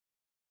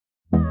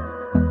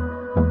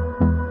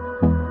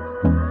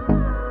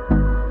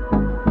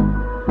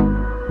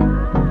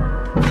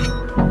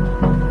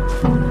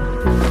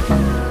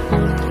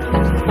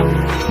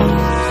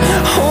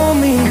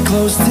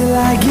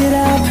I get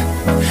up,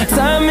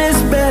 time is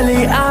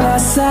barely on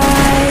our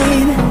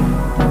side.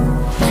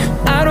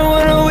 I don't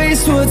wanna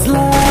waste what's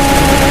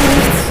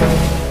left.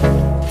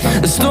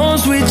 The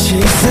storms we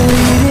chase are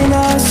leading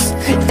us,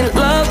 and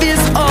love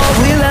is all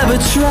we'll ever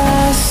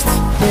trust.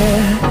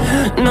 Yeah,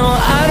 no,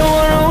 I don't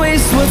wanna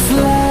waste what's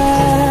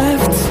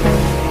left.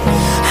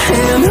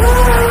 And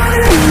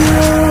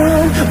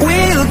on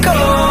we'll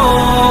go,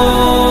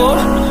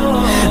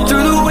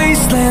 through the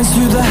wastelands,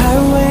 through the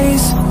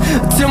highways,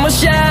 till my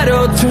shadow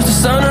turns to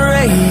sun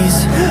rays.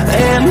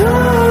 And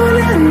on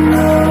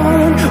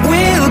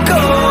we'll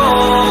go,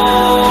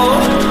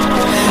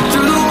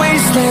 through the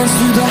wastelands,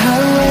 through the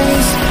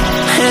highways,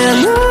 and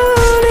on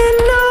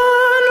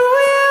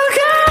we'll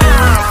go.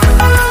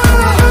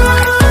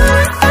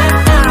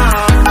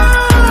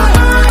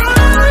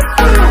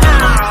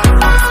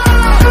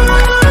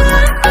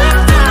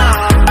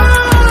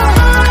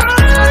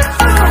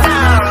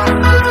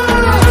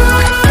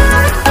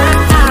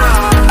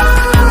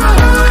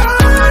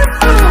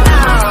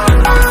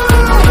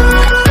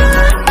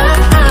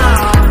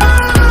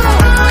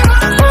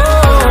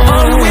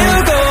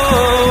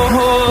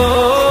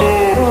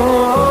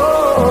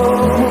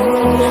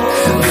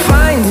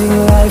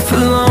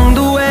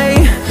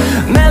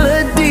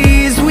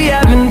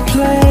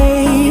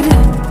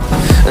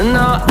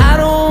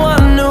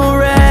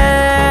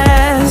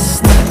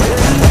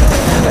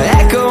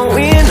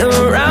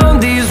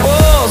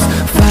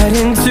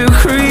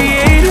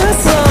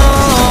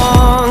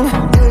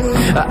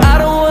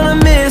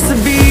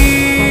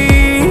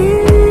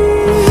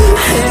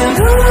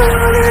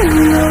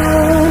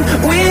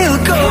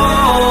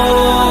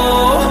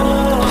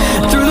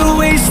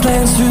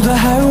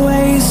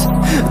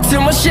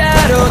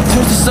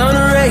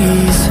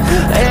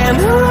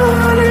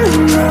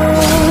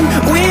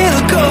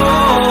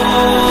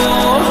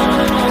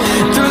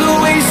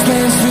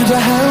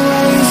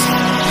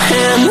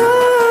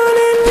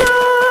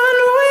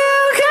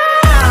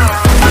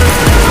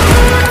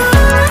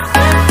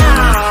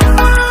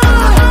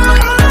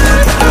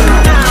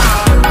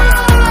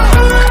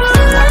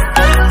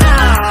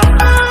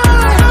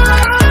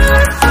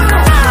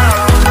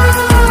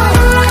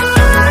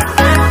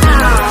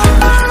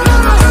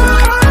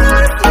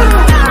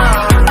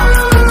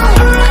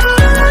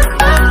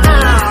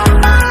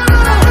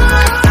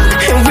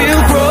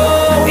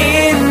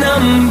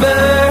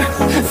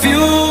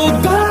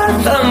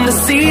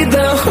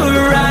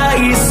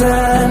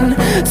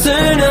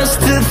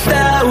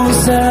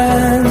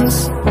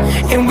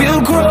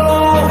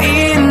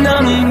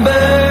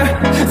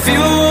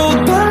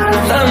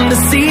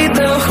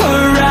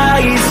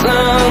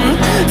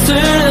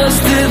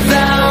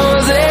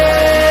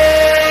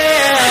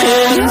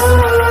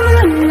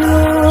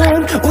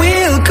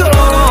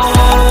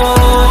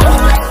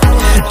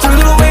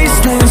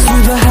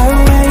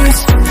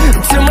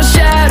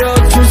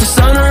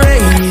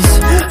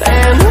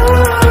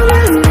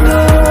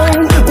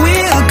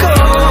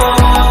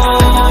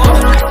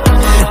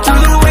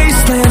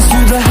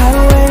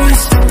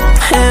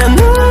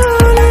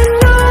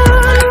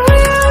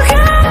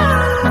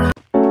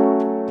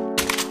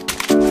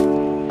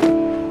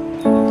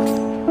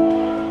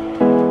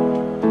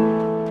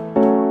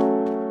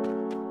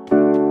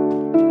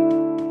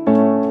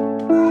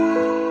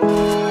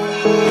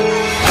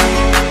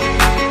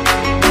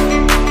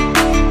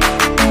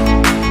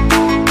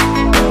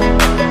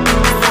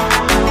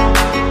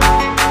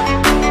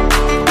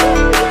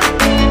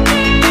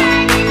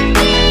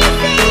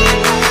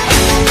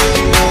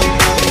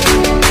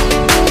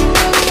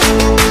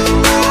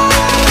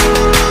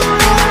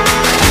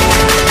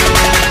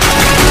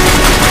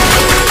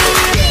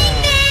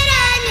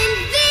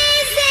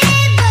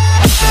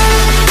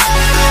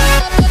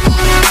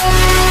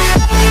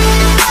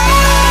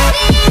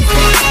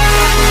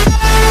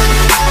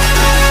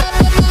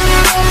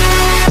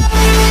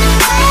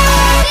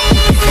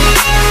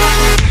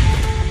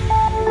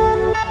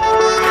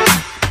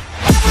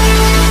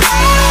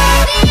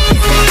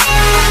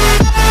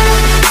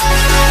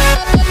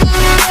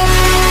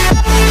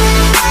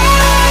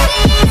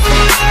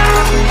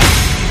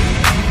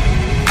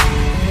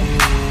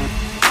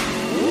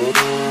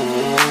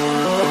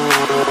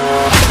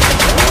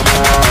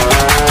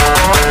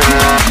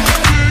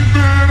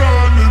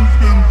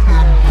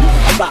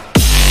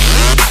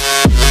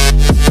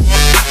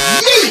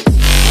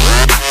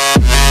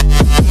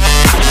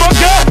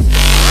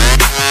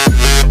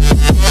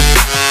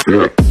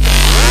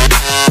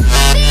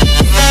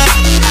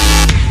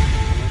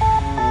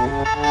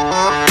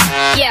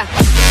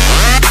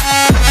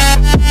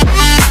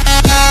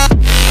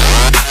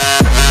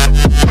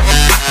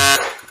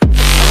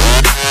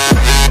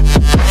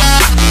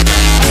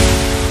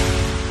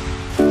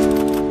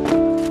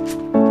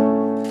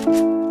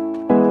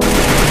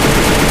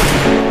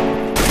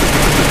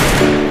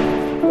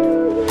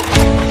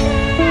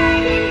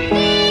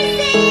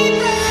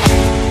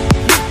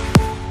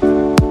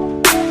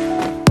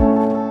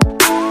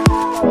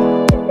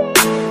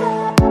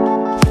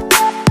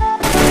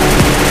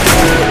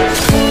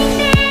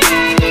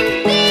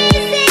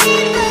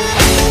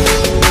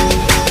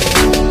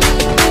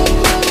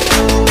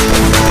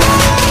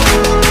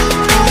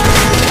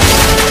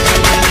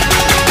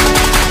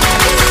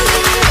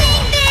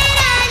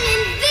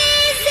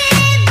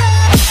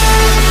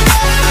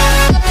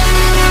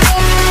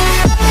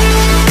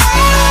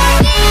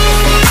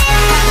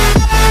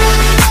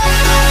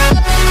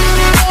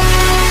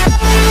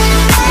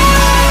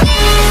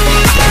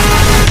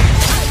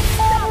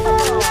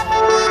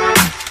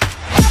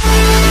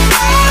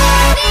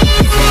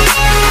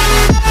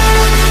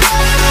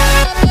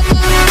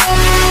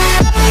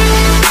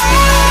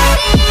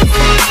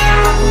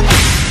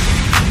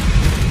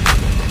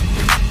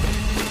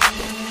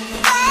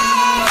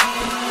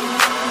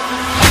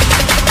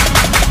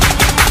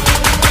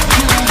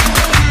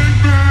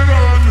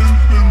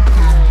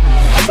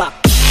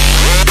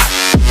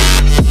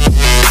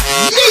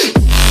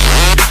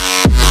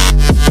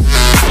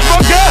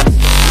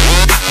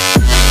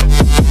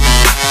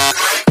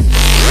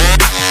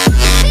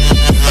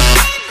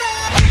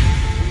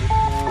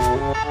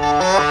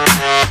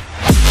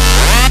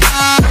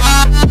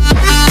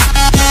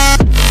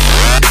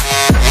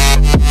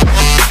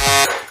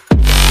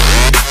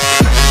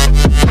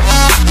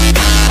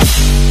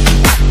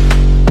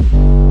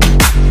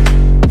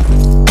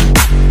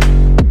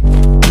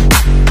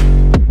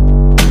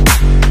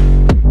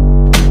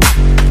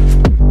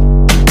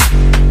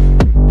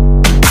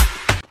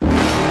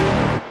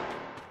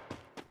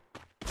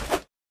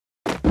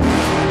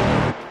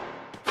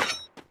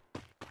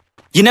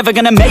 You're never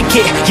gonna make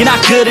it, you're not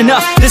good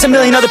enough. There's a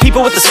million other people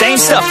with the same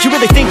stuff. You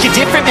really think you're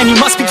different? Man, you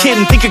must be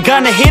kidding. Think you're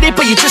gonna hit it,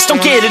 but you just don't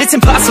get it. It's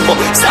impossible,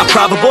 it's not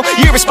probable,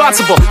 you're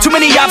irresponsible. Too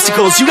many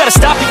obstacles, you gotta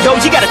stop it, yo.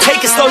 You gotta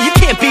take it slow, you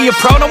can't be a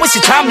pro. Don't waste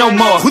your time no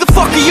more. Who the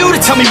fuck are you to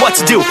tell me what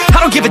to do?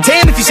 I don't give a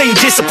damn if you say you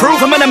disapprove.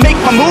 I'm gonna make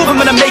my move,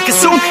 I'm gonna make it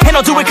soon. And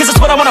I'll do it cause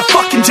it's what I wanna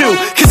fucking do.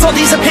 Cause all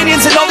these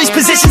opinions and all these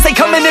positions, they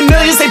come in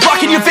millions, they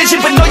blocking your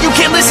vision. But no, you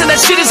can't listen, that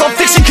shit is all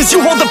fiction. Cause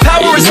you hold the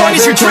power as long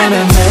as you're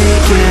dreaming.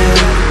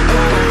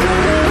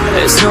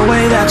 There's no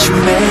way that you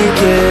make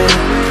it.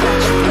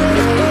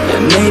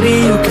 And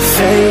maybe you can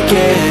fake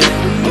it,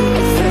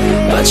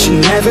 but you're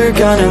never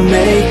gonna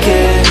make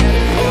it.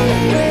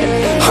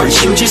 Aren't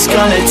you just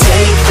gonna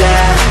take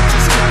that?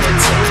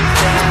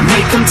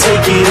 Make them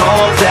take it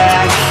all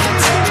back.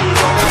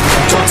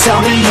 Don't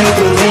tell me you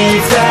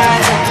believe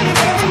that.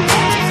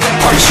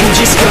 Aren't you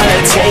just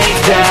gonna take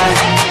that?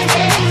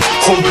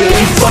 Or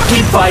really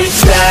fucking fight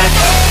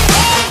back?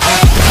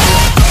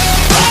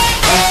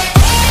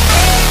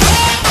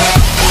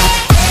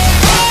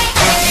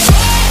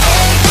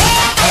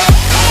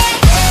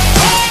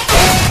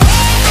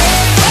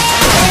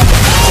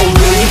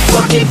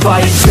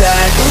 Fight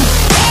back.